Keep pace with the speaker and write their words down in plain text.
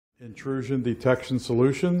Intrusion Detection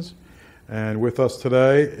Solutions, and with us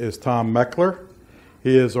today is Tom Mechler.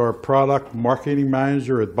 He is our product marketing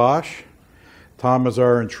manager at Bosch. Tom is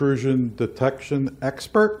our intrusion detection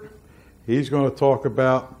expert. He's going to talk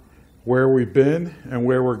about where we've been and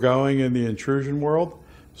where we're going in the intrusion world.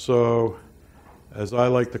 So, as I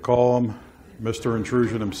like to call him, Mr.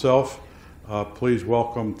 Intrusion himself, please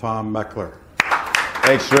welcome Tom Mechler.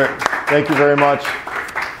 Thanks, Rick. Thank you very much.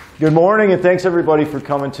 Good morning, and thanks everybody for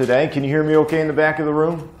coming today. Can you hear me okay in the back of the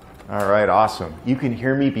room? All right, awesome. You can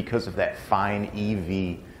hear me because of that fine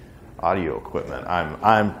EV audio equipment,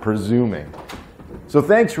 I'm presuming. So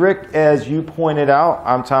thanks, Rick. As you pointed out,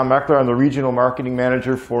 I'm Tom Mechler. I'm the regional marketing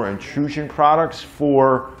manager for intrusion products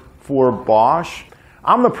for Bosch.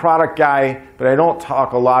 I'm the product guy, but I don't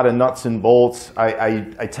talk a lot of nuts and bolts.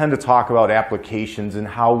 I tend to talk about applications and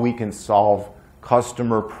how we can solve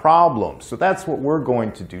customer problems. So that's what we're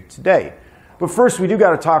going to do today. But first, we do got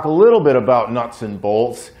to talk a little bit about nuts and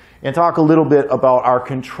bolts and talk a little bit about our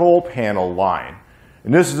control panel line.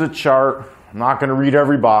 And this is a chart. I'm not going to read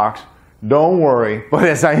every box. Don't worry. But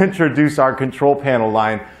as I introduce our control panel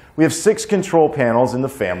line, we have 6 control panels in the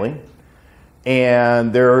family.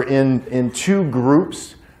 And they're in 2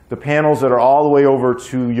 groups. The panels that are all the way over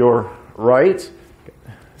to your right,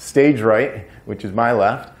 stage right, which is my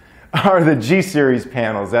left, are the G-series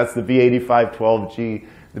panels. That's the B8512G,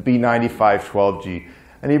 the B9512G.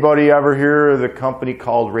 Anybody ever hear of the company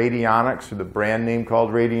called Radionics or the brand name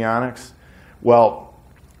called Radionics? Well,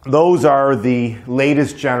 those are the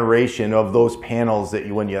latest generation of those panels that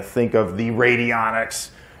when you think of the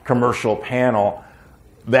Radionics commercial panel,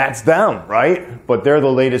 that's them, right? But they're the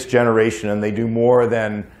latest generation, and they do more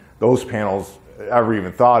than those panels ever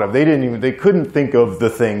even thought of. They couldn't think of the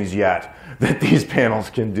things yet that these panels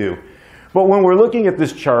can do. But when we're looking at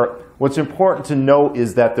this chart, what's important to note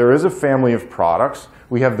is that there is a family of products.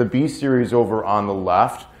 We have the B series over on the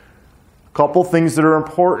left. A couple things that are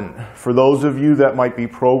important. For those of you that might be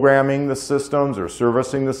programming the systems or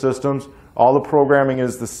servicing the systems, all the programming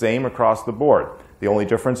is the same across the board. The only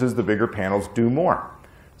difference is the bigger panels do more.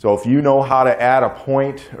 So if you know how to add a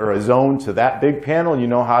point or a zone to that big panel, you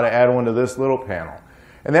know how to add one to this little panel.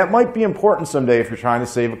 And that might be important someday if you're trying to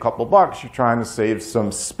save a couple bucks, you're trying to save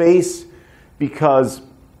some space, because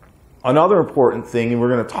another important thing, and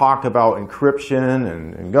we're going to talk about encryption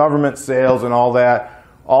and government sales and all that,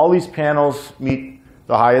 all these panels meet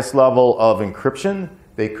the highest level of encryption.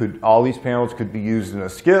 All these panels could be used in a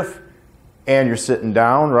SCIF, and you're sitting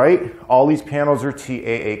down, right? All these panels are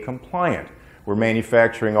TAA compliant. We're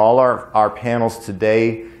manufacturing all our panels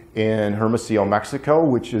today in Hermosillo, Mexico,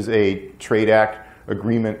 which is a Trade Act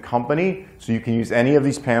agreement company. So you can use any of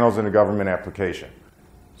these panels in a government application.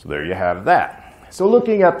 So there you have that. So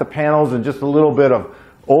looking at the panels and just a little bit of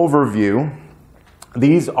overview,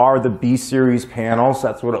 these are the B series panels.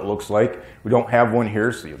 That's what it looks like. We don't have one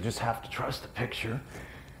here, so you'll just have to trust the picture.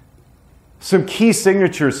 Some key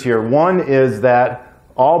signatures here. One is that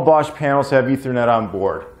all Bosch panels have Ethernet on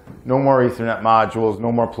board. No more Ethernet modules,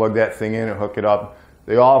 no more plug that thing in and hook it up.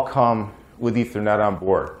 They all come with Ethernet on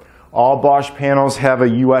board. All Bosch panels have a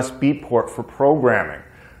USB port for programming.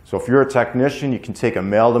 So if you're a technician, you can take a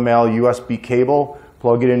male-to-male USB cable,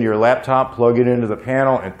 plug it into your laptop, plug it into the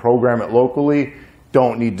panel, and program it locally.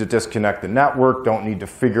 Don't need to disconnect the network, don't need to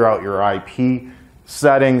figure out your IP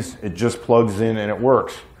settings. It just plugs in and it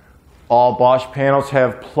works. All Bosch panels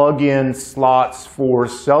have plug-in slots for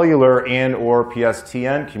cellular and or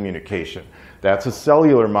PSTN communication. That's a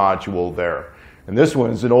cellular module there. And this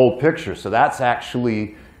one's an old picture, so that's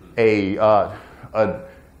actually a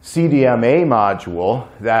CDMA module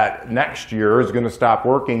that next year is going to stop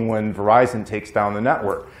working when Verizon takes down the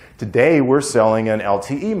network. Today we're selling an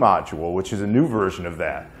LTE module, which is a new version of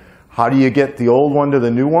that. How do you get the old one to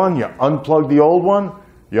the new one? You unplug the old one,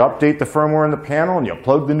 you update the firmware in the panel, and you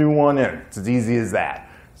plug the new one in. It's as easy as that.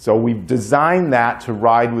 So we've designed that to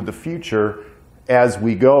ride with the future as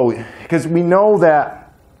we go, because we know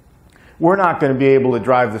that we're not going to be able to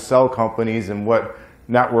drive the cell companies and what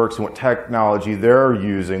networks and what technology they're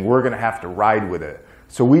using. We're going to have to ride with it.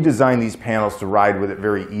 So we designed these panels to ride with it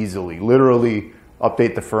very easily. Literally,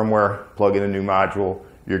 update the firmware, plug in a new module,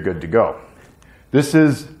 you're good to go. This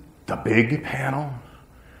is the big panel.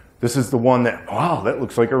 This is the one that, wow, that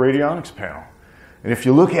looks like a Radionics panel. And if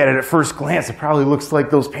you look at it at first glance, it probably looks like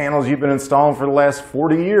those panels you've been installing for the last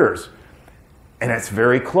 40 years. And it's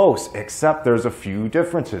very close, except there's a few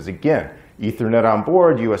differences. Again, Ethernet on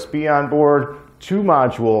board, USB on board, 2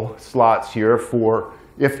 module slots here for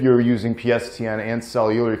if you're using PSTN and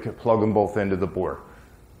cellular, you can plug them both into the board.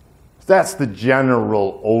 So that's the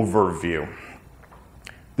general overview.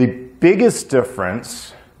 The biggest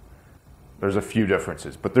difference There's a few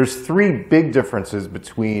differences, but there's 3 big differences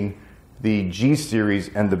between the G series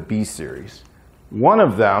and the B series. One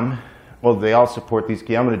of them, well, they all support these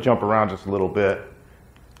keys. I'm going to jump around just a little bit.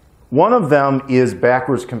 One of them is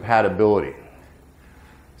backwards compatibility.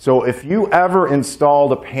 So if you ever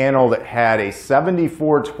installed a panel that had a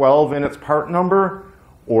 7412 in its part number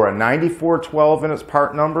or a 9412 in its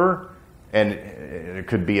part number, and it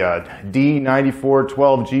could be a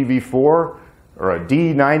D9412 GV4 or a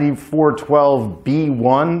D9412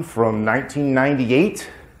 B1 from 1998,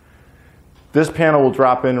 this panel will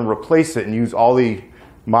drop in and replace it and use all the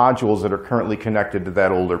modules that are currently connected to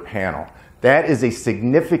that older panel. That is a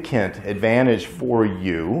significant advantage for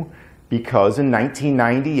you because in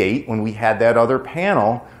 1998, when we had that other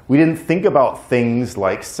panel, we didn't think about things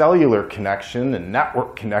like cellular connection and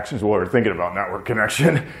network connections. Well, we were thinking about network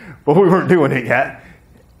connection, but we weren't doing it yet.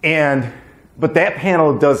 But that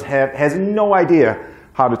panel has no idea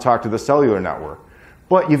how to talk to the cellular network.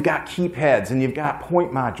 But you've got keypads and you've got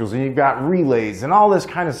point modules and you've got relays and all this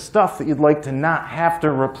kind of stuff that you'd like to not have to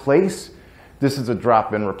replace. This is a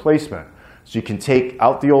drop-in replacement. So you can take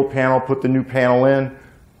out the old panel, put the new panel in,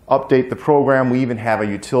 update the program. We even have a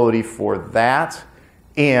utility for that,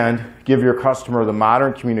 and give your customer the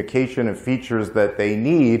modern communication and features that they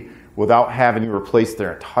need without having to replace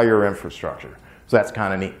their entire infrastructure. So that's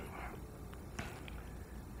kind of neat.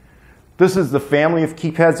 This is the family of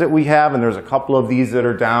keypads that we have, and there's a couple of these that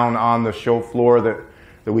are down on the show floor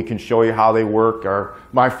that we can show you how they work.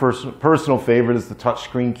 My personal favorite is the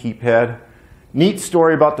touchscreen keypad. Neat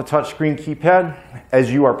story about the touchscreen keypad.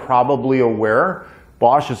 As you are probably aware,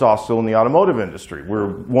 Bosch is also in the automotive industry. We're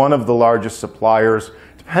one of the largest suppliers.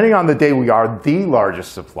 Depending on the day, we are the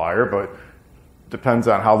largest supplier, but depends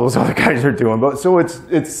on how those other guys are doing. But so it's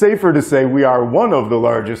safer to say we are one of the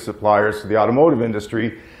largest suppliers to the automotive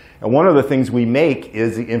industry. And one of the things we make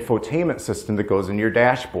is the infotainment system that goes in your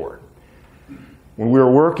dashboard. When we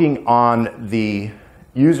were working on the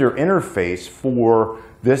user interface for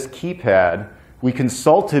this keypad, we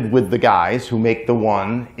consulted with the guys who make the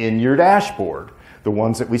one in your dashboard, the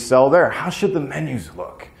ones that we sell there. How should the menus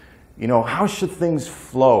look? You know, how should things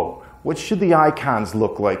flow? What should the icons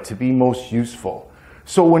look like to be most useful?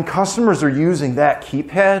 So when customers are using that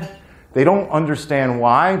keypad, they don't understand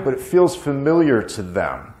why, but it feels familiar to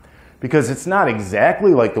them because it's not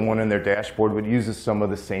exactly like the one in their dashboard, but uses some of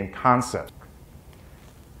the same concepts.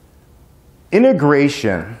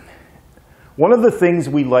 Integration. One of the things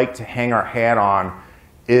we like to hang our hat on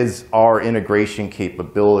is our integration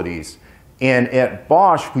capabilities. And at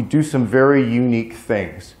Bosch, we do some very unique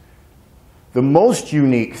things. The most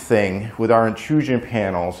unique thing with our Intrusion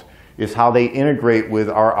panels is how they integrate with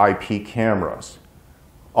our IP cameras.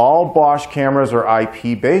 All Bosch cameras are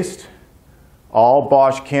IP based. All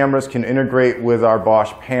Bosch cameras can integrate with our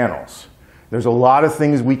Bosch panels. There's a lot of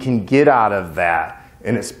things we can get out of that,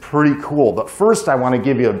 and it's pretty cool. But first, I want to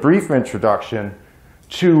give you a brief introduction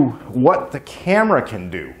to what the camera can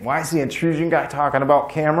do. Why is the Intrusion guy talking about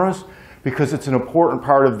cameras? Because it's an important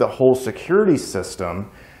part of the whole security system,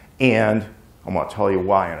 and I'm going to tell you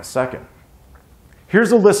why in a second.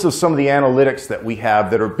 Here's a list of some of the analytics that we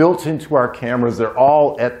have that are built into our cameras. They're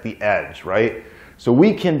all at the edge, right? So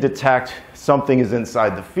we can detect something is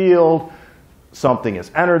inside the field, something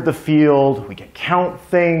has entered the field, we can count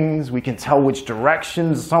things, we can tell which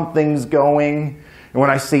direction something's going. And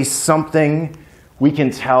when I say something, we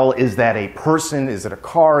can tell, is that a person, is it a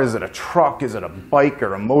car, is it a truck, is it a bike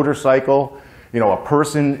or a motorcycle? You know, a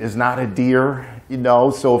person is not a deer, you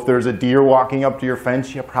know, so if there's a deer walking up to your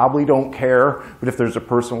fence, you probably don't care. But if there's a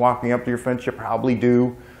person walking up to your fence, you probably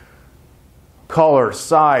do. Color,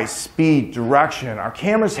 size, speed, direction. Our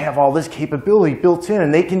cameras have all this capability built in,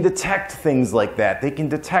 and they can detect things like that. They can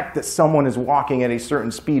detect that someone is walking at a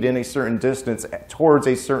certain speed in a certain distance towards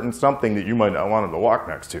a certain something that you might not want them to walk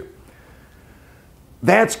next to.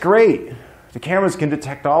 That's great. The cameras can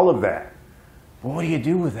detect all of that. But what do you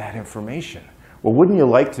do with that information? Well, wouldn't you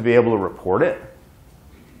like to be able to report it?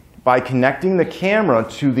 By connecting the camera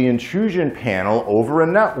to the Intrusion panel over a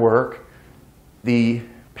network, the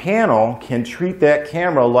panel can treat that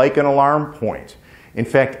camera like an alarm point. In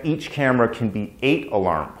fact, each camera can be 8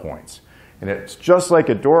 alarm points. And it's just like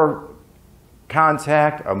a door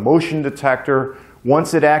contact, a motion detector.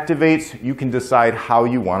 Once it activates, you can decide how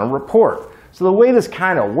you want to report. So the way this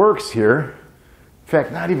kind of works here, in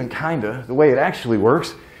fact, not even kind of, the way it actually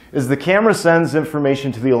works, is the camera sends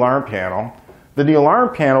information to the alarm panel. Then the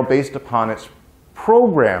alarm panel, based upon its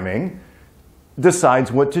programming,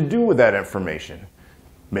 decides what to do with that information.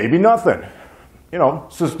 Maybe nothing. You know,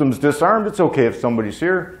 system's disarmed, it's okay if somebody's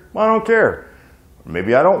here. Well, I don't care.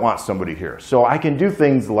 Maybe I don't want somebody here. So I can do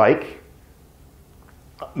things like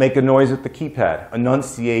Make a noise at the keypad.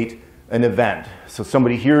 Enunciate an event. So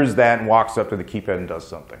somebody hears that and walks up to the keypad and does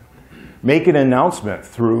something. Make an announcement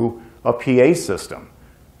through a PA system.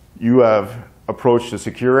 You have approached a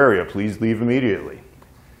secure area. Please leave immediately.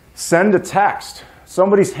 Send a text.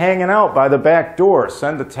 Somebody's hanging out by the back door.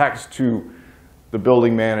 Send a text to the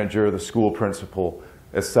building manager, the school principal,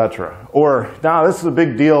 etc. Or, now this is a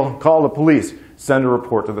big deal, call the police. Send a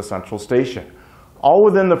report to the central station. All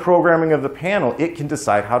within the programming of the panel, it can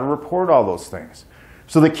decide how to report all those things.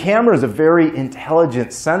 So the camera is a very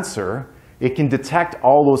intelligent sensor. It can detect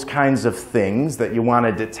all those kinds of things that you want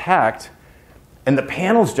to detect. And the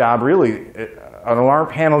panel's job, really, an alarm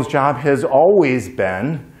panel's job has always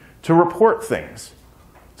been to report things.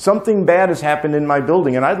 Something bad has happened in my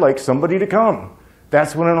building and I'd like somebody to come.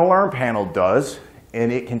 That's what an alarm panel does,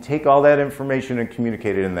 and it can take all that information and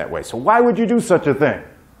communicate it in that way. So why would you do such a thing?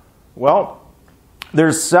 Well,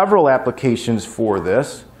 there's several applications for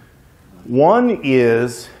this. One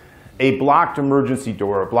is a blocked emergency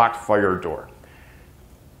door, a blocked fire door.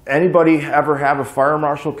 Anybody ever have a fire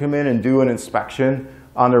marshal come in and do an inspection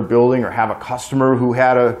on their building, or have a customer who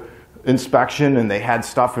had an inspection and they had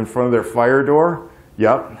stuff in front of their fire door?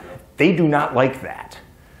 Yep. They do not like that.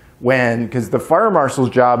 Because the fire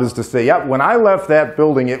marshal's job is to say, yep, when I left that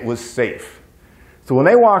building, it was safe. So when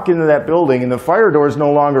they walk into that building and the fire door is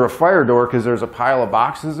no longer a fire door because there's a pile of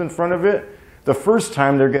boxes in front of it, the first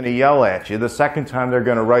time they're going to yell at you, the second time they're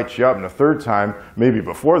going to write you up, and the third time, maybe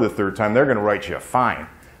before the third time, they're going to write you a fine.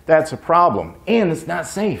 That's a problem, and it's not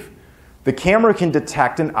safe. The camera can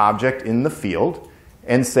detect an object in the field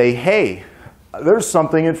and say, hey, there's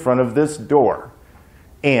something in front of this door,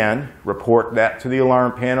 and report that to the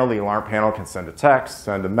alarm panel. The alarm panel can send a text,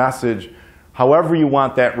 send a message, however you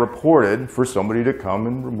want that reported, for somebody to come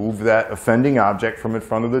and remove that offending object from in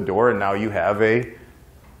front of the door, and now you have a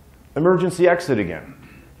emergency exit again.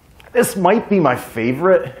 This might be my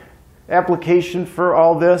favorite application for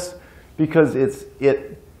all this, because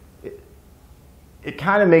it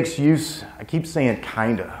kind of makes use, I keep saying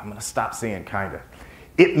kinda, I'm gonna stop saying kinda.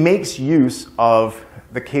 It makes use of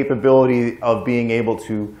the capability of being able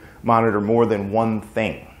to monitor more than one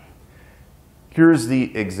thing. Here's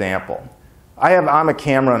the example. I'm a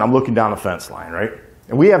camera and I'm looking down a fence line, right?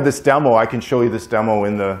 And we have this demo. I can show you this demo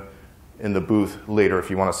in the booth later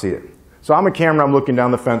if you want to see it. So I'm a camera, I'm looking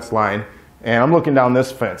down the fence line, and I'm looking down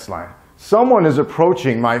this fence line. Someone is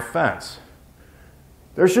approaching my fence.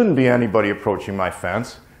 There shouldn't be anybody approaching my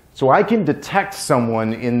fence, so I can detect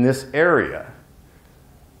someone in this area.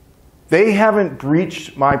 They haven't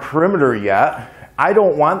breached my perimeter yet. I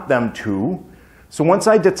don't want them to. So once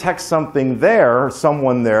I detect something there,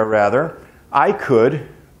 someone there rather, I could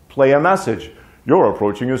play a message. You're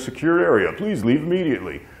approaching a secure area. Please leave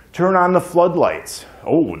immediately. Turn on the floodlights.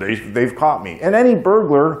 Oh, they've caught me. And any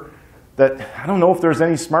burglar that, I don't know if there's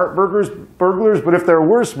any smart burglars, but if there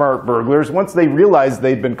were smart burglars, once they realized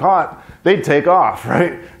they'd been caught, they'd take off,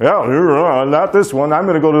 right? Yeah, not this one. I'm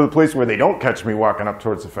going to go to the place where they don't catch me walking up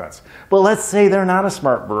towards the fence. But let's say they're not a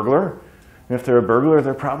smart burglar. And if they're a burglar,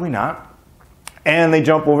 they're probably not. And they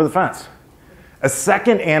jump over the fence. A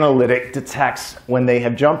second analytic detects when they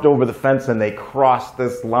have jumped over the fence and they cross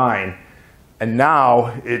this line. And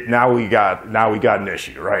now we got an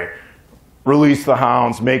issue, right? Release the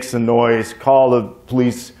hounds, make some noise, call the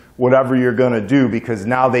police, whatever you're going to do, because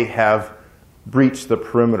now they have breached the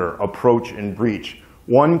perimeter, approach and breach.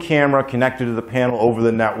 One camera connected to the panel over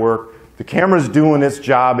the network. The camera's doing its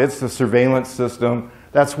job. It's the surveillance system.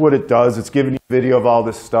 That's what it does. It's giving you video of all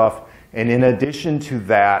this stuff. And in addition to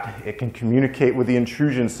that, it can communicate with the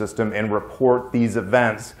intrusion system and report these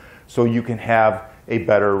events so you can have a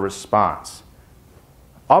better response.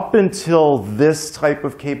 Up until this type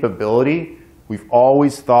of capability, we've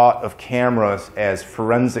always thought of cameras as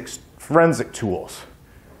forensic tools.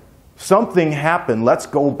 Something happened, let's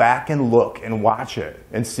go back and look and watch it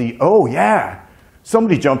and see, oh yeah,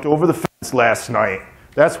 somebody jumped over the fence last night.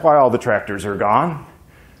 That's why all the tractors are gone.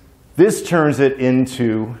 This turns it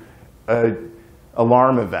into an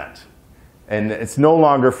alarm event. And it's no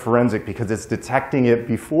longer forensic because it's detecting it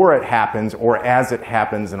before it happens or as it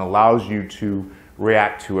happens and allows you to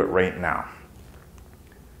react to it right now.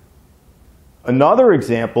 Another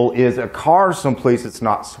example is a car someplace it's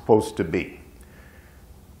not supposed to be.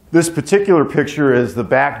 This particular picture is the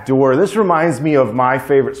back door. This reminds me of my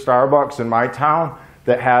favorite Starbucks in my town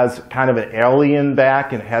that has kind of an alien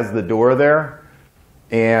back and has the door there.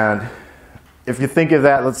 And if you think of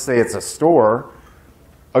that, let's say it's a store,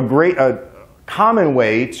 a common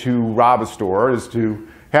way to rob a store is to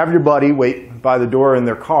have your buddy wait by the door in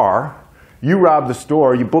their car. You rob the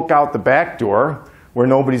store, you book out the back door, where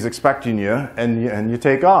nobody's expecting you and you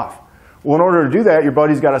take off. Well, in order to do that, your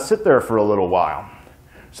buddy's got to sit there for a little while.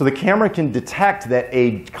 So the camera can detect that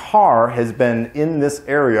a car has been in this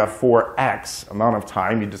area for X amount of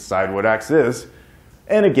time. You decide what X is.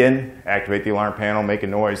 And again, activate the alarm panel, make a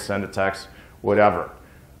noise, send a text, whatever.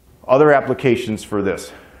 Other applications for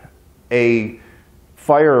this. A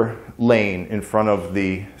fire lane in front of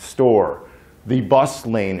the store. The bus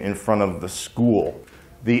lane in front of the school.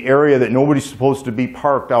 The area that nobody's supposed to be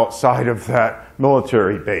parked outside of that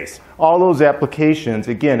military base. All those applications,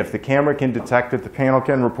 again, if the camera can detect it, the panel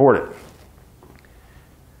can report it.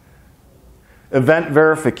 Event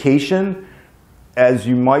verification, as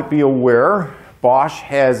you might be aware, Bosch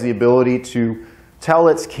has the ability to tell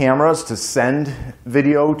its cameras to send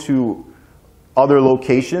video to other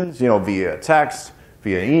locations, via text,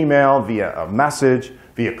 via email, via a message,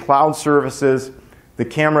 via cloud services. The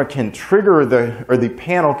camera can trigger the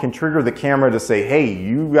panel can trigger the camera to say, hey,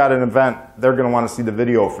 you got an event, they're going to want to see the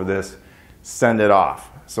video for this, send it off.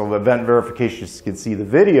 So the event verification can see the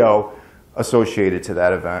video associated to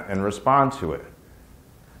that event and respond to it.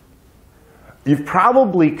 You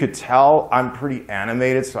probably could tell I'm pretty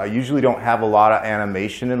animated, so I usually don't have a lot of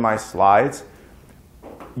animation in my slides,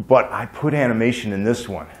 but I put animation in this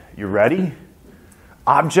one. You ready?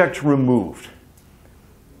 Object removed.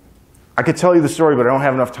 I could tell you the story, but I don't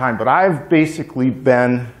have enough time. But I've basically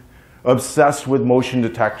been obsessed with motion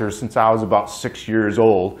detectors since I was about 6 years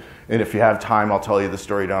old. And if you have time, I'll tell you the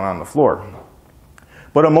story down on the floor.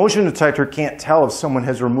 But a motion detector can't tell if someone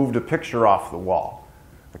has removed a picture off the wall.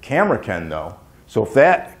 A camera can, though. So if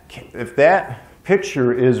that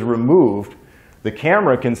picture is removed, the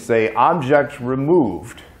camera can say, object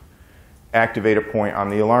removed, activate a point on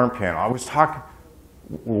the alarm panel.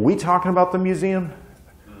 Were we talking about the museum?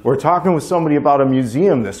 We're talking with somebody about a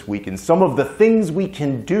museum this week, and some of the things we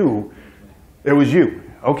can do, it was you.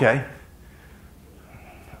 Okay.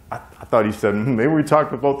 I thought you said, maybe we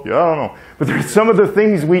talked with both of you. I don't know. But there's some of the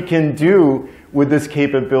things we can do with this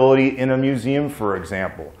capability in a museum, for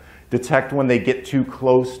example. Detect when they get too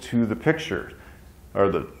close to the picture, or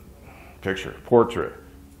the portrait.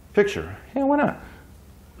 Yeah, why not?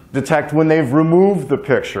 Detect when they've removed the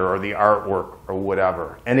picture or the artwork or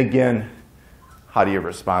whatever. And again, how do you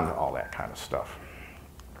respond to all that kind of stuff?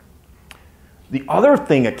 The other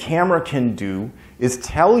thing a camera can do is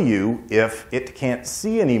tell you if it can't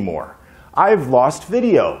see anymore. I've lost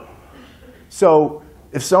video. So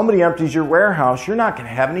if somebody empties your warehouse, you're not going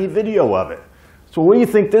to have any video of it. So what do you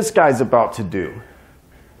think this guy's about to do?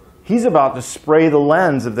 He's about to spray the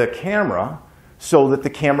lens of the camera so that the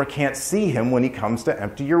camera can't see him when he comes to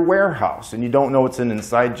empty your warehouse. And you don't know it's an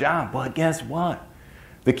inside job. But guess what?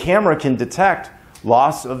 The camera can detect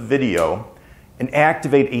loss of video and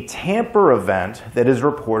activate a tamper event that is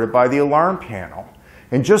reported by the alarm panel.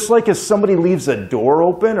 And just like if somebody leaves a door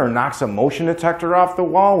open or knocks a motion detector off the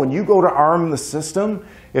wall, when you go to arm the system,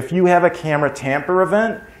 if you have a camera tamper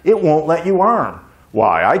event, it won't let you arm.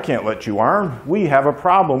 Why? I can't let you arm. We have a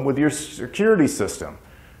problem with your security system.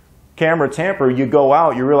 Camera tamper, you go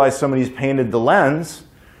out, you realize somebody's painted the lens,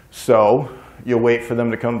 so you wait for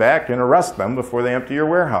them to come back and arrest them before they empty your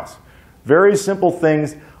warehouse. Very simple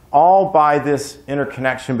things, all by this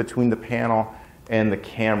interconnection between the panel and the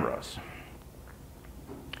cameras.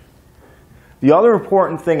 The other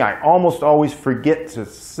important thing I almost always forget to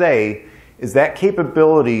say is that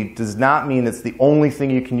capability does not mean it's the only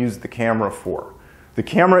thing you can use the camera for. The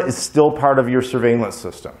camera is still part of your surveillance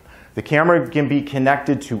system. The camera can be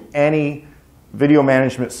connected to any video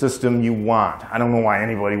management system you want. I don't know why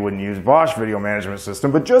anybody wouldn't use Bosch video management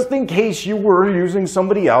system, but just in case you were using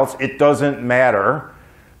somebody else, it doesn't matter.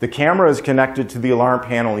 The camera is connected to the alarm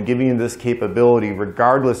panel and giving you this capability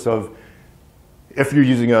regardless of if you're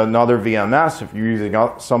using another VMS, if you're using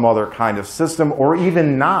some other kind of system, or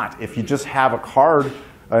even not, if you just have a card,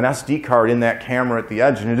 an SD card in that camera at the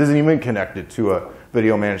edge and it isn't even connected to a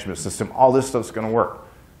video management system, all this stuff's going to work.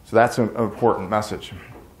 So that's an important message.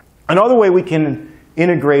 Another way we can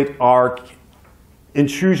integrate our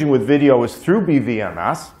intrusion with video is through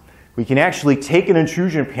BVMS. We can actually take an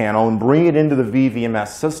intrusion panel and bring it into the BVMS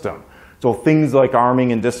system. So things like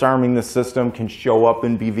arming and disarming the system can show up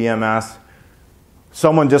in BVMS.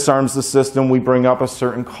 Someone disarms the system, we bring up a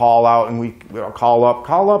certain call out, and we call up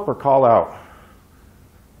or call out?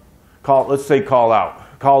 Let's say call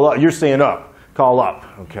out. Call up, you're saying up, call up,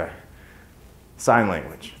 okay. Sign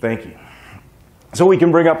language, thank you. So we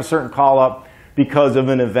can bring up a certain call up because of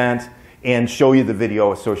an event and show you the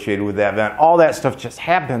video associated with that event. All that stuff just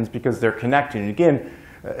happens because they're connected. And again,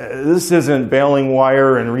 this isn't bailing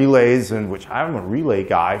wire and relays, which I'm a relay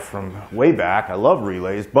guy from way back. I love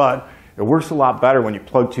relays, but It works a lot better when you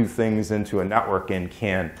plug two things into a network and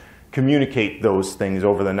can communicate those things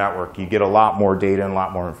over the network. You get a lot more data and a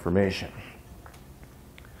lot more information.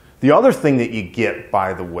 The other thing that you get,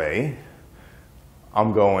 by the way,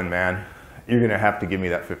 I'm going, man. You're going to have to give me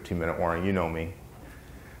that 15-minute warning. You know me.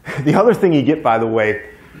 The other thing you get, by the way,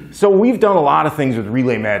 so we've done a lot of things with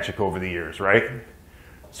Relay Magic over the years, right?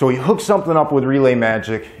 So we hook something up with Relay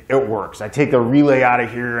Magic, it works. I take a relay out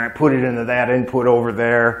of here and I put it into that input over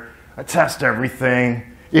there. I test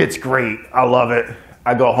everything. It's great. I love it.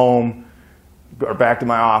 I go home or back to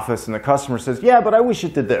my office and the customer says, yeah, but I wish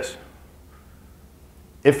it did this.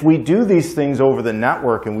 If we do these things over the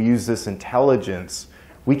network and we use this intelligence,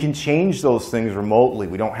 we can change those things remotely.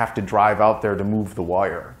 We don't have to drive out there to move the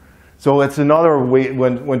wire. So it's another way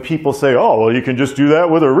when people say, oh, well, you can just do that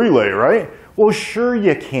with a relay, right? Well, sure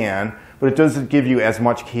you can, but it doesn't give you as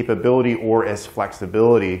much capability or as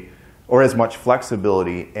flexibility or as much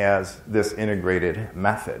flexibility as this integrated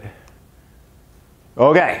method.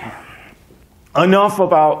 Okay, enough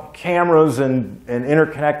about cameras and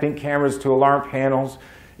interconnecting cameras to alarm panels,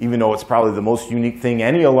 even though it's probably the most unique thing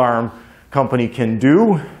any alarm company can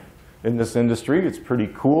do in this industry. It's pretty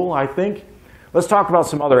cool, I think. Let's talk about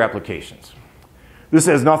some other applications. This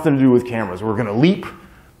has nothing to do with cameras. We're going to leap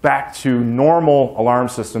back to normal alarm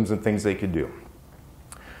systems and things they could do.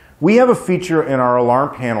 We have a feature in our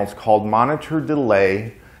alarm panels called monitor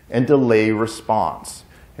delay and delay response.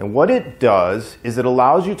 And what it does is it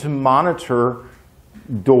allows you to monitor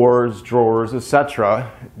doors, drawers,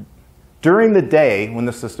 etc. during the day when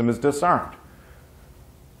the system is disarmed.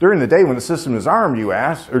 During the day when the system is armed, you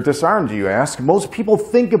ask, or disarmed, you ask, most people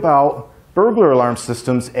think about burglar alarm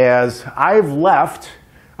systems as I've left,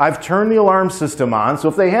 I've turned the alarm system on, so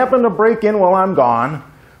if they happen to break in while I'm gone,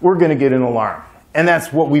 we're going to get an alarm. And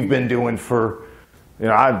that's what we've been doing for, you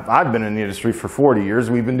know, I've been in the industry for 40 years.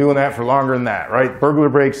 We've been doing that for longer than that, right? Burglar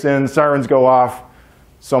breaks in, sirens go off,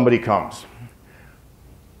 somebody comes.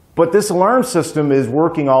 But this alarm system is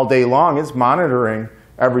working all day long. It's monitoring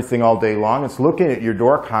everything all day long. It's looking at your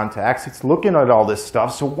door contacts. It's looking at all this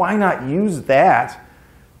stuff. So why not use that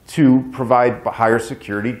to provide higher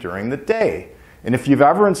security during the day? And if you've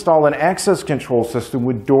ever installed an access control system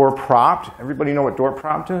with door propped, everybody know what door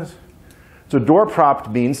propped is? So door propped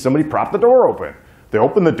means somebody propped the door open. They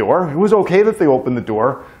opened the door. It was okay that they opened the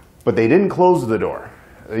door, but they didn't close the door.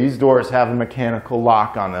 These doors have a mechanical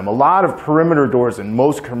lock on them. A lot of perimeter doors in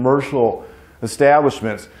most commercial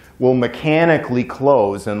establishments will mechanically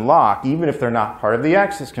close and lock even if they're not part of the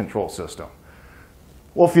access control system.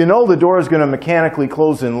 Well, if you know the door is going to mechanically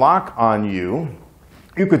close and lock on you,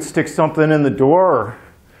 you could stick something in the door.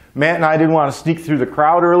 Matt and I didn't want to sneak through the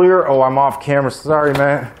crowd earlier. Oh, I'm off camera. Sorry,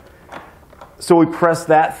 Matt. So we press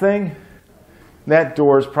that thing. That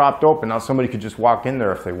door is propped open. Now somebody could just walk in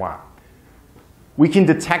there if they want. We can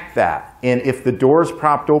detect that. And if the door is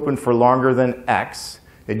propped open for longer than X,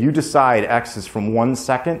 and you decide X is from 1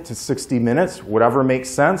 second to 60 minutes, whatever makes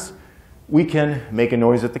sense, we can make a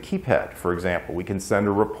noise at the keypad, for example. We can send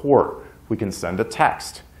a report. We can send a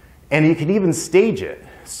text. And you can even stage it.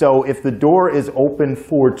 So if the door is open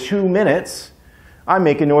for 2 minutes, I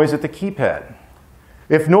make a noise at the keypad.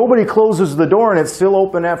 If nobody closes the door and it's still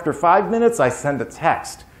open after 5 minutes, I send a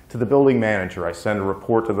text to the building manager. I send a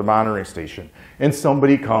report to the monitoring station. And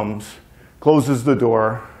somebody comes, closes the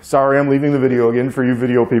door. Sorry, I'm leaving the video again for you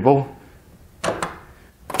video people.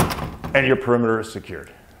 And your perimeter is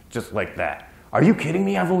secured. Just like that. Are you kidding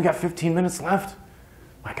me? I've only got 15 minutes left?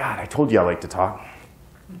 My God, I told you I like to talk.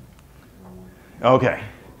 Okay.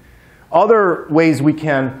 Other ways we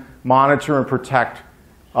can monitor and protect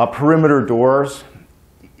perimeter doors.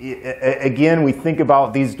 Again, we think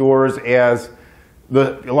about these doors as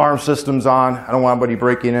the alarm system's on. I don't want anybody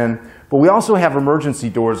breaking in. But we also have emergency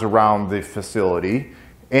doors around the facility.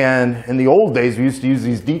 And in the old days, we used to use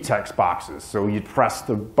these detex boxes. So you'd press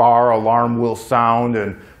the bar, alarm will sound,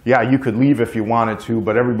 and yeah, you could leave if you wanted to,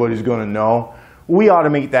 but everybody's going to know. We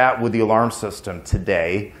automate that with the alarm system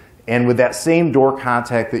today. And with that same door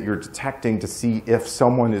contact that you're detecting to see if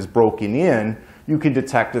someone is broken in, you can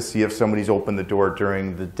detect to see if somebody's opened the door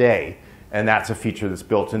during the day. And that's a feature that's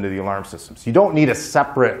built into the alarm system. So you don't need a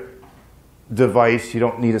separate device. You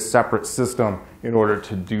don't need a separate system in order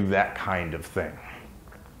to do that kind of thing.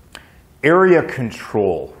 Area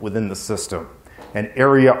control within the system and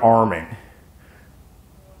area arming.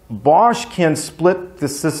 Bosch can split the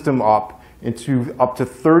system up into up to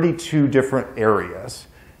 32 different areas,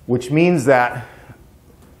 which means that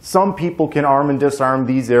some people can arm and disarm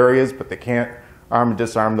these areas, but they can't arm and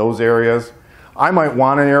disarm those areas. I might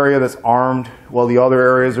want an area that's armed while the other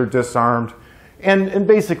areas are disarmed. And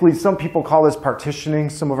basically, some people call this partitioning.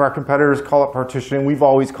 Some of our competitors call it partitioning. We've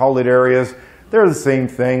always called it areas. They're the same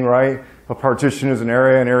thing, right? A partition is an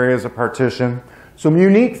area is a partition. Some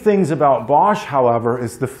unique things about Bosch, however,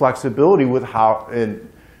 is the flexibility with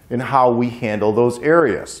in how we handle those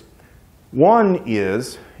areas. One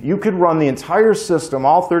is you could run the entire system,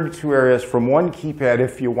 all 32 areas, from one keypad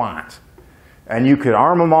if you want. And you could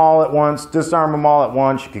arm them all at once, disarm them all at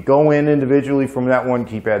once. You could go in individually from that one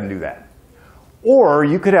keypad and do that. Or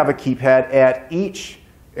you could have a keypad at each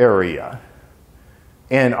area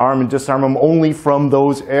and arm and disarm them only from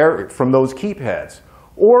those keypads,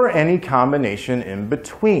 or any combination in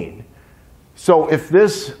between. So if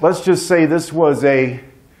this, let's just say this was a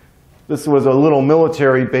little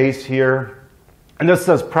military base here, and this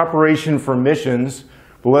says preparation for missions,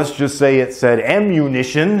 but let's just say it said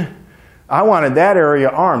ammunition. I wanted that area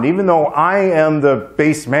armed. Even though I am the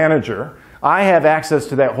base manager, I have access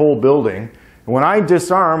to that whole building. When I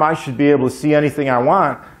disarm, I should be able to see anything I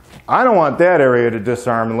want. I don't want that area to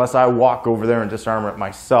disarm unless I walk over there and disarm it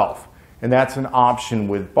myself. And that's an option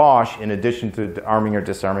with Bosch, in addition to arming or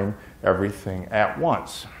disarming everything at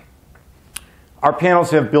once. Our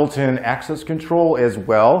panels have built-in access control as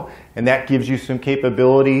well, and that gives you some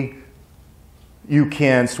capability. You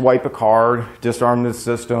can swipe a card, disarm the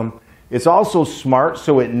system. It's also smart,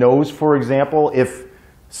 so it knows, for example, if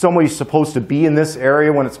somebody's supposed to be in this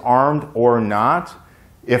area when it's armed or not.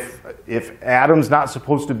 If Adam's not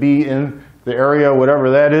supposed to be in the area,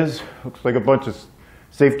 whatever that is, looks like a bunch of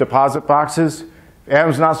safe deposit boxes. If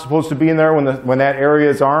Adam's not supposed to be in there when that area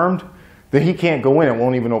is armed, then he can't go in. It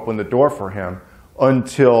won't even open the door for him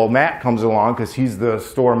until Matt comes along, because he's the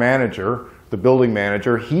store manager, the building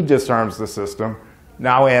manager. He disarms the system.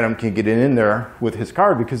 Now Adam can get in there with his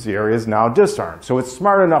card because the area is now disarmed. So it's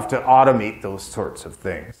smart enough to automate those sorts of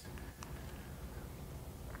things.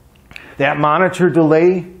 That monitor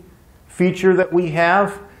delay feature that we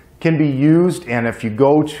have can be used, and if you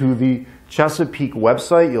go to the Chesapeake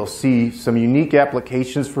website, you'll see some unique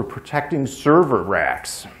applications for protecting server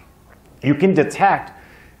racks. You can detect,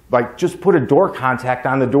 like, just put a door contact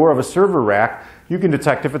on the door of a server rack, you can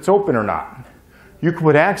detect if it's open or not. You can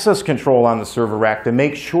put access control on the server rack to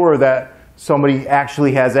make sure that somebody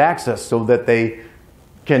actually has access so that they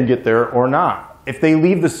can get there or not. If they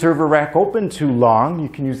leave the server rack open too long, you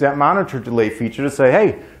can use that monitor delay feature to say,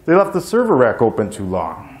 hey, they left the server rack open too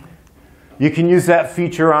long. You can use that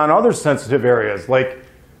feature on other sensitive areas, like,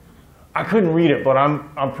 I couldn't read it, but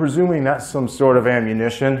I'm presuming that's some sort of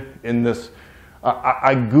ammunition in this.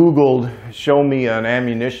 I Googled, show me an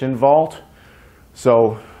ammunition vault.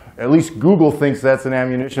 So at least Google thinks that's an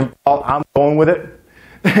ammunition vault. I'm going with it.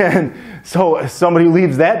 And so if somebody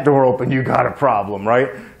leaves that door open, you got a problem, right?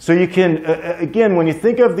 So you can, again, when you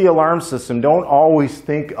think of the alarm system, don't always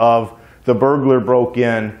think of the burglar broke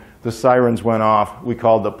in, the sirens went off, we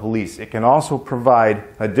called the police. It can also provide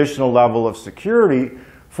additional level of security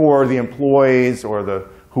for the employees or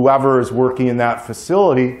whoever is working in that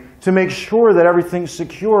facility to make sure that everything's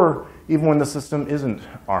secure even when the system isn't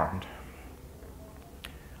armed.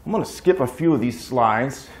 I'm going to skip a few of these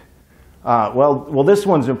slides. Well, this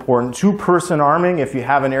one's important. Two-person arming. If you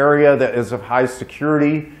have an area that is of high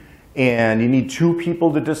security and you need two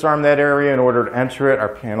people to disarm that area in order to enter it,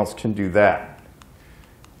 our panels can do that.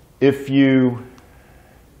 If you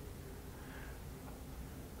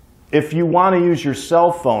want to use your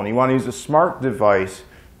cell phone, you want to use a smart device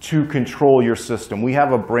to control your system, we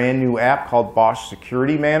have a brand new app called Bosch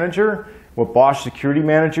Security Manager. What Bosch Security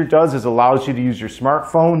Manager does is allows you to use your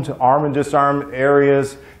smartphone to arm and disarm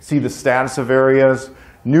areas, see the status of areas.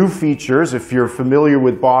 New features, if you're familiar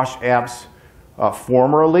with Bosch apps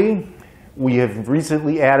formerly, we have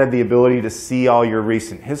recently added the ability to see all your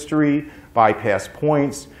recent history, bypass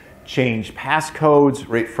points, change passcodes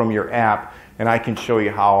right from your app, and I can show you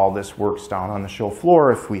how all this works down on the show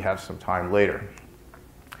floor if we have some time later.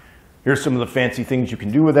 Here's some of the fancy things you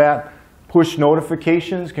can do with that. Push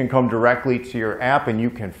notifications can come directly to your app and you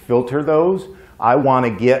can filter those. I want to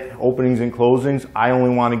get openings and closings. I only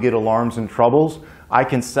want to get alarms and troubles. I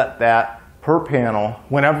can set that per panel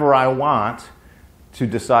whenever I want to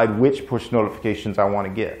decide which push notifications I want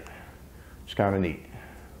to get. It's kind of neat.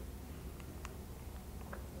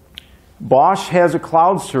 Bosch has a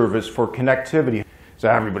cloud service for connectivity. So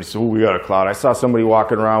everybody says, oh, we got a cloud. I saw somebody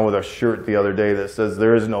walking around with a shirt the other day that says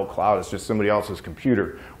there is no cloud, it's just somebody else's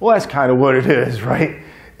computer. Well, that's kind of what it is, right?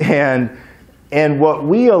 And what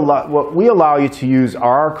we allow you to use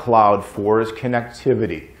our cloud for is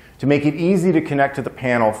connectivity, to make it easy to connect to the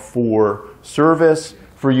panel for service,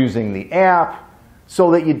 for using the app. so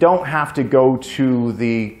that you don't have to go to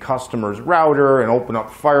the customer's router and open up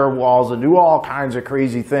firewalls and do all kinds of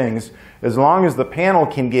crazy things. As long as the panel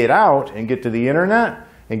can get out and get to the internet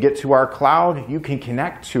and get to our cloud, you can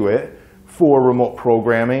connect to it for remote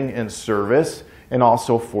programming and service, and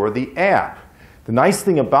also for the app. The nice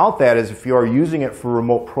thing about that is if you are using it for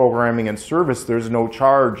remote programming and service, there's no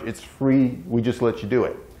charge. It's free. We just let you do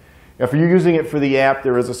it. If you're using it for the app,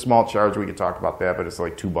 there is a small charge. We could talk about that, but it's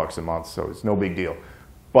like $2 a month, so it's no big deal.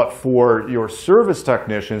 But for your service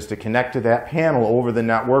technicians to connect to that panel over the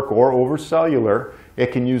network or over cellular,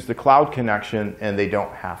 it can use the cloud connection and they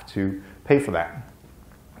don't have to pay for that,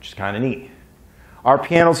 which is kind of neat. Our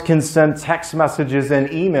panels can send text messages and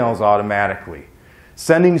emails automatically.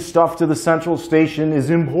 Sending stuff to the central station is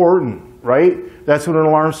important, right? That's what an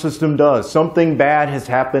alarm system does. Something bad has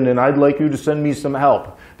happened and I'd like you to send me some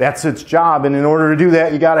help. That's its job, and in order to do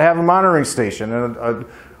that, you got to have a monitoring station and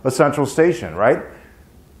a central station, right?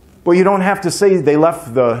 But you don't have to say they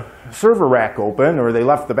left the server rack open or they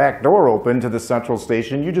left the back door open to the central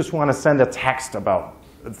station. You just want to send a text about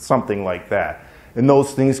something like that. And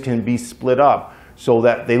those things can be split up so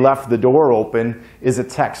that they left the door open is a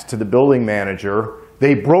text to the building manager.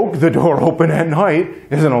 They broke the door open at night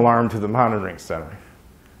is an alarm to the monitoring center.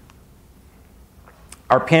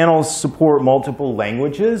 Our panels support multiple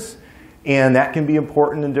languages, and that can be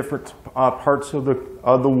important in different parts of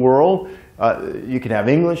the world. You can have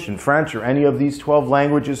English and French or any of these 12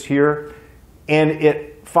 languages here, and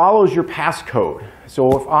it follows your passcode.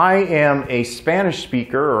 So if I am a Spanish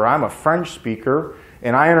speaker or I'm a French speaker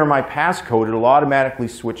and I enter my passcode, it'll automatically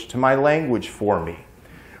switch to my language for me.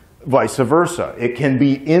 Vice versa. It can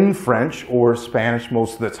be in French or Spanish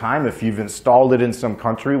most of the time if you've installed it in some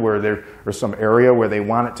country where or some area where they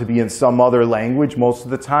want it to be in some other language most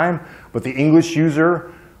of the time. But the English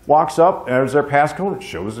user walks up, enters their passcode, it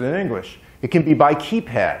shows it in English. It can be by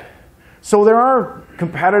keypad. So there are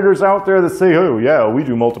competitors out there that say, oh yeah, we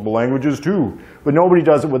do multiple languages too. But nobody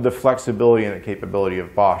does it with the flexibility and the capability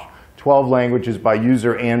of Bosch. 12 languages by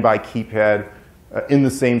user and by keypad in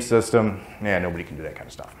the same system. Yeah, nobody can do that kind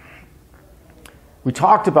of stuff. We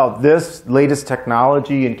talked about this latest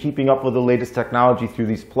technology and keeping up with the latest technology through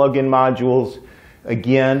these plug-in modules.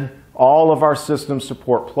 Again, all of our systems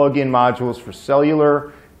support plug-in modules for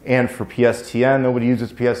cellular and for PSTN. Nobody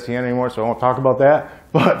uses PSTN anymore, so I won't talk about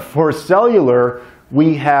that. But for cellular,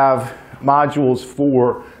 we have modules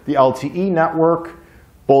for the LTE network,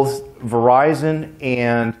 both Verizon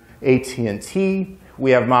and AT&T.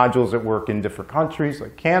 We have modules that work in different countries,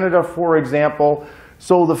 like Canada, for example.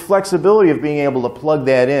 So the flexibility of being able to plug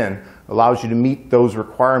that in allows you to meet those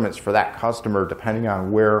requirements for that customer depending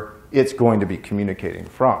on where it's going to be communicating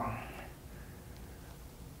from.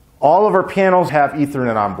 All of our panels have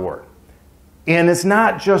Ethernet on board. And it's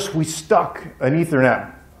not just we stuck an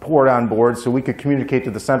Ethernet port on board so we could communicate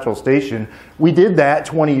to the central station. We did that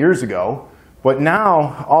 20 years ago, but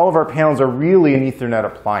now all of our panels are really an Ethernet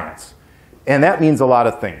appliance. And that means a lot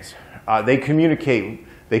of things. They communicate.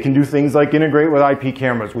 They can do things like integrate with IP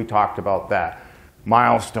cameras. We talked about that.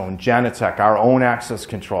 Milestone, Genetec, our own access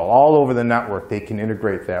control, all over the network, they can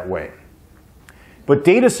integrate that way. But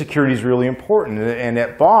data security is really important. And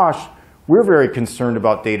at Bosch, we're very concerned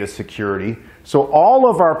about data security. So all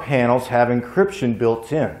of our panels have encryption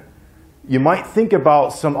built in. You might think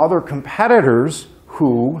about some other competitors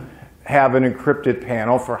who have an encrypted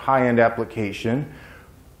panel for high-end application,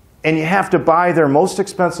 and you have to buy their most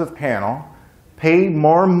expensive panel, pay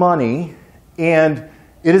more money, and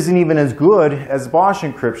it isn't even as good as Bosch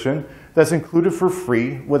encryption that's included for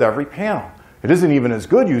free with every panel. It isn't even as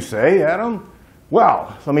good, you say, Adam?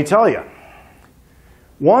 Well, let me tell you.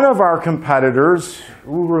 One of our competitors,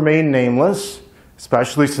 who remain nameless,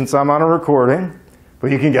 especially since I'm on a recording, but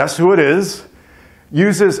you can guess who it is,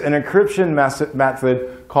 uses an encryption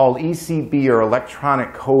method called ECB, or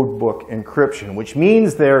electronic code book encryption, which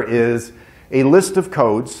means there is a list of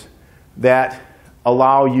codes that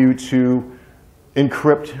allow you to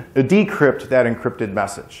decrypt that encrypted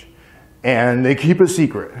message. And they keep it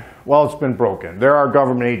secret. Well, it's been broken. There are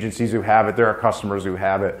government agencies who have it. There are customers who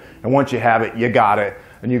have it. And once you have it, you got it.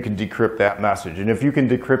 And you can decrypt that message. And if you can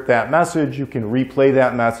decrypt that message, you can replay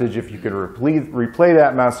that message. If you can replay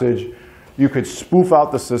that message, you could spoof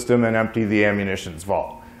out the system and empty the ammunitions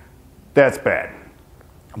vault. That's bad.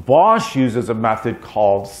 Bosch uses a method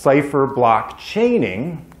called cipher block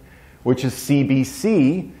chaining, which is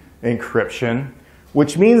CBC encryption,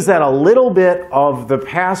 which means that a little bit of the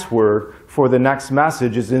password for the next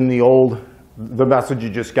message is in the message you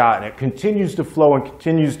just got, and it continues to flow and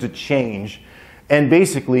continues to change. And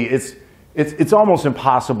basically, it's almost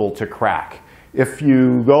impossible to crack. If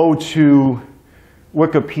you go to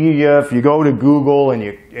Wikipedia, if you go to Google and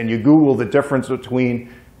you Google the difference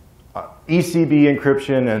between ECB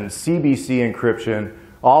encryption and CBC encryption,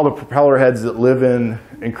 all the propeller heads that live in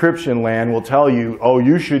encryption land will tell you, oh,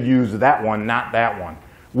 you should use that one, not that one.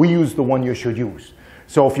 We use the one you should use.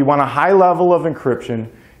 So if you want a high level of encryption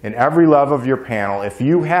in every level of your panel, if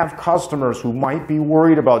you have customers who might be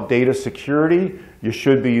worried about data security, you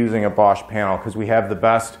should be using a Bosch panel because we have the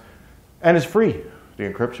best, and it's free, the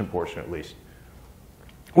encryption portion at least.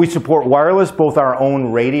 We support wireless, both our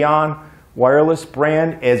own Radeon wireless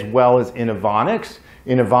brand as well as Inovonics.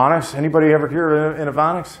 Inovonics, anybody ever hear of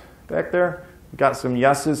Inovonics back there? Got some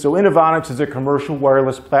yeses. So Inovonics is a commercial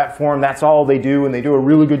wireless platform. That's all they do, and they do a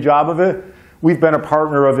really good job of it. We've been a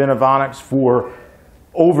partner of Inovonics for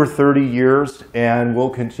over 30 years, and will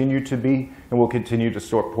continue to be, and we'll continue to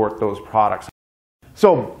support those products.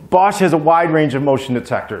 So Bosch has a wide range of motion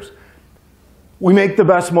detectors. We make the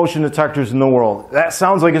best motion detectors in the world. That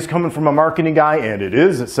sounds like it's coming from a marketing guy, and it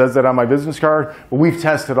is. It says that on my business card. But we've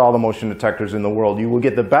tested all the motion detectors in the world. You will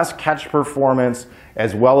get the best catch performance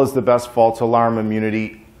as well as the best false alarm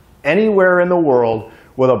immunity anywhere in the world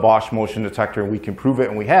with a Bosch motion detector, and we can prove it,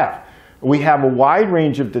 and we have. We have a wide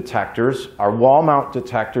range of detectors. Our wall mount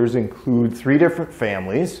detectors include 3 different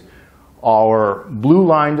families. Our blue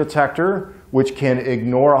line detector, which can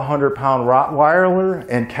ignore a 100-pound Rottweiler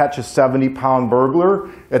and catch a 70-pound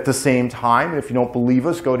burglar at the same time. If you don't believe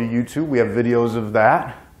us, go to YouTube. We have videos of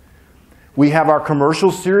that. We have our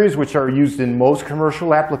commercial series, which are used in most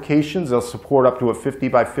commercial applications. They'll support up to a 50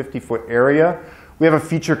 by 50 foot area. We have a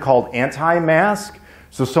feature called anti-mask.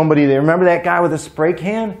 So somebody, they remember that guy with a spray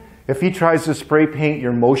can? If he tries to spray paint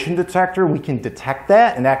your motion detector, we can detect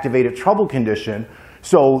that and activate a trouble condition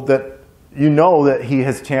so that you know that he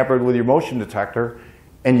has tampered with your motion detector,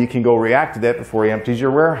 and you can go react to that before he empties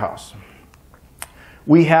your warehouse.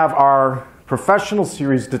 We have our professional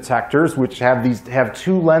series detectors, which have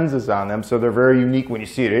 2 lenses on them, so they're very unique when you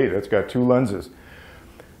see it. Hey, that's got 2 lenses.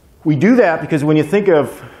 We do that because when you think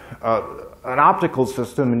of an optical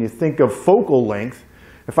system and you think of focal length,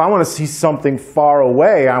 if I want to see something far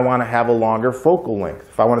away, I want to have a longer focal length.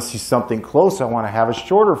 If I want to see something close, I want to have a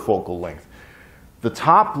shorter focal length. The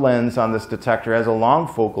top lens on this detector has a long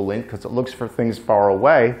focal length because it looks for things far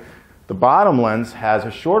away. The bottom lens has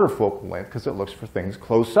a shorter focal length because it looks for things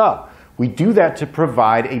close up. We do that to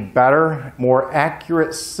provide a better, more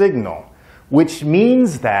accurate signal, which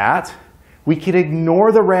means that we can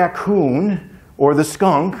ignore the raccoon or the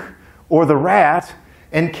skunk or the rat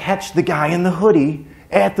and catch the guy in the hoodie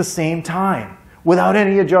at the same time without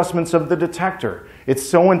any adjustments of the detector. It's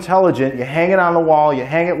so intelligent. You hang it on the wall, you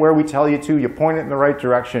hang it where we tell you to, you point it in the right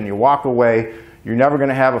direction, you walk away. You're never going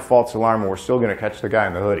to have a false alarm, and we're still going to catch the guy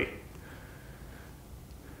in the hoodie.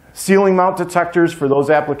 Ceiling mount detectors for those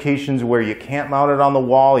applications where you can't mount it on the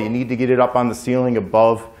wall, you need to get it up on the ceiling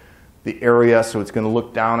above the area so it's going to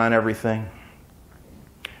look down on everything.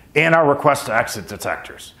 And our request to exit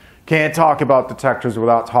detectors. Can't talk about detectors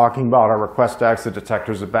without talking about our request to exit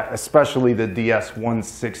detectors, especially the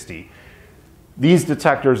DS160. These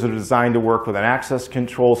detectors are designed to work with an access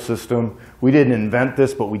control system. We didn't invent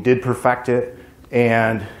this, but we did perfect it.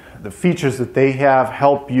 And the features that they have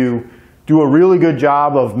help you do a really good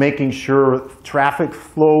job of making sure traffic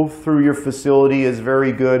flow through your facility is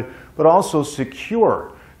very good, but also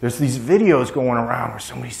secure. There's these videos going around where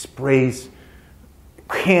somebody sprays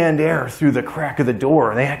canned air through the crack of the door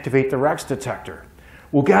and they activate the Rex detector.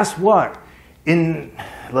 Well, guess what? In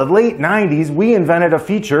the late 90s, we invented a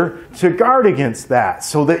feature to guard against that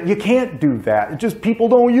so that you can't do that. It's just people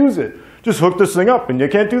don't use it. Just hook this thing up and you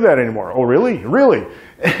can't do that anymore. Oh, really? Really?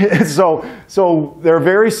 so they're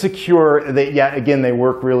very secure. Yet again, they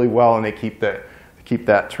work really well and they keep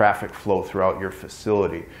that traffic flow throughout your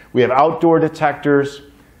facility. We have outdoor detectors.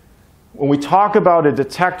 When we talk about a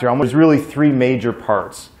detector, there's really 3 major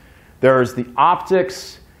parts. There's the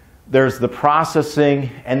optics, there's the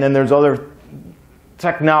processing, and then there's other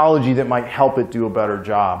technology that might help it do a better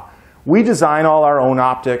job. We design all our own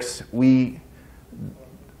optics. We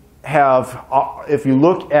have, if you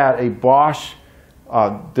look at a Bosch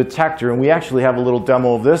detector, and we actually have a little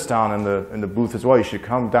demo of this down in the booth as well. You should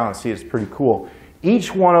come down and see it. It's pretty cool.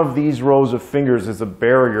 Each one of these rows of fingers is a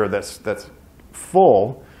barrier that's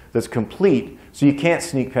full, that's complete, so you can't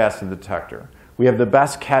sneak past the detector. We have the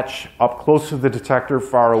best catch up close to the detector,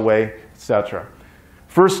 far away, etc.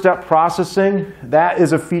 First step processing, that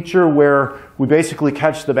is a feature where we basically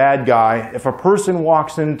catch the bad guy. If a person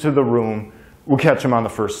walks into the room, we'll catch them on the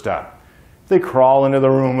first step. If they crawl into the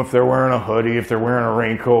room, if they're wearing a hoodie, if they're wearing a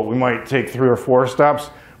raincoat, we might take 3 or 4 steps.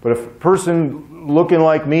 But if a person looking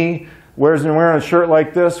like me, wearing a shirt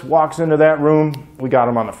like this, walks into that room, we got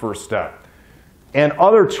them on the first step. And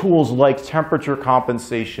other tools like temperature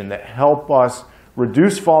compensation that help us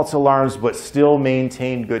reduce false alarms but still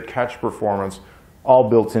maintain good catch performance, all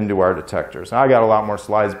built into our detectors. Now, I got a lot more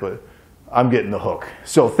slides, but I'm getting the hook.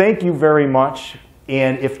 So thank you very much.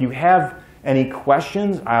 And if you have any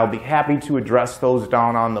questions, I'll be happy to address those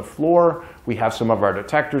down on the floor. We have some of our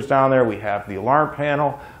detectors down there. We have the alarm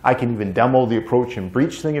panel. I can even demo the approach and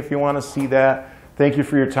breach thing if you want to see that. Thank you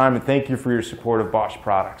for your time, and thank you for your support of Bosch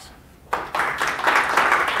products.